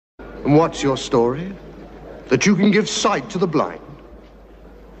And what's your story? That you can give sight to the blind?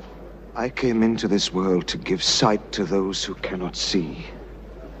 I came into this world to give sight to those who cannot see.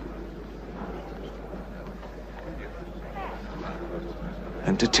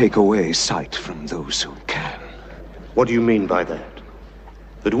 And to take away sight from those who can. What do you mean by that?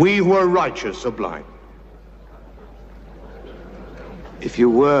 That we who are righteous are blind? If you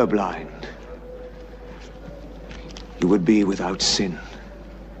were blind, you would be without sin.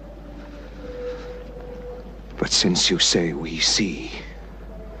 But since you say we see,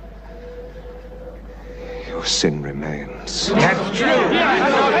 your sin remains. That's true.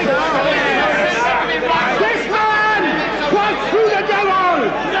 This man was through the devil!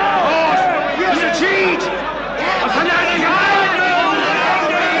 No! He's a cheat! A fanatic!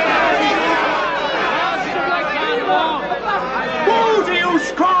 Woe to you,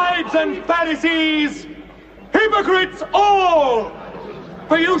 scribes and Pharisees! Hypocrites all!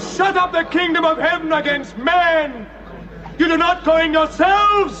 For you shut up the kingdom of heaven against men! You do not go in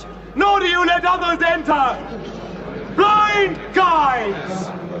yourselves, nor do you let others enter! Blind guides!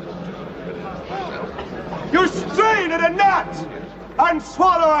 You strain at a gnat and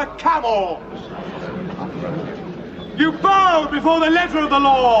swallow a camel! You bow before the letter of the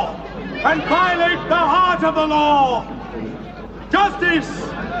law and violate the heart of the law! Justice!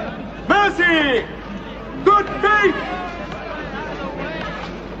 Mercy! Good faith!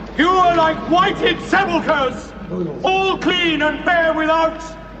 You are like whited sepulchres, all clean and fair without,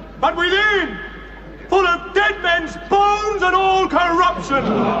 but within, full of dead men's bones and all corruption.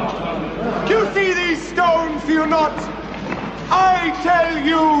 You see these stones, do you not? I tell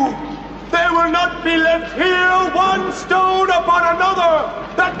you, there will not be left here one stone upon another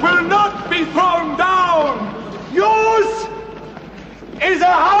that will not be thrown down. Yours is a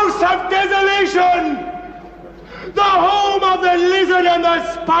house of desolation, the home of the lizard and the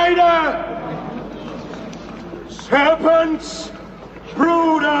spider. Serpents,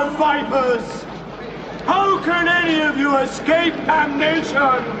 brood of vipers, how can any of you escape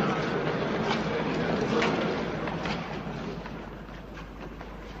damnation?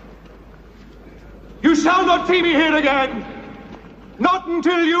 You shall not see me here again, not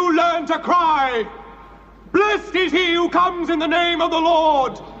until you learn to cry, "Blessed is he who comes in the name of the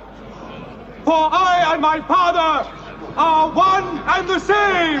Lord." For I and my Father are one and the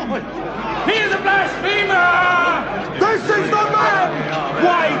same. He is a blasphemer! This is the man!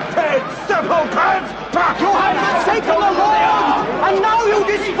 White-head sepulchres! You have forsaken the Lord, and now you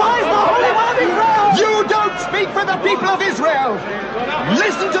despise the Holy One of Israel! You don't speak for the people of Israel!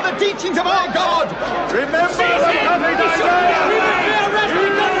 Listen to the teachings of our God! Remember the covenant I made!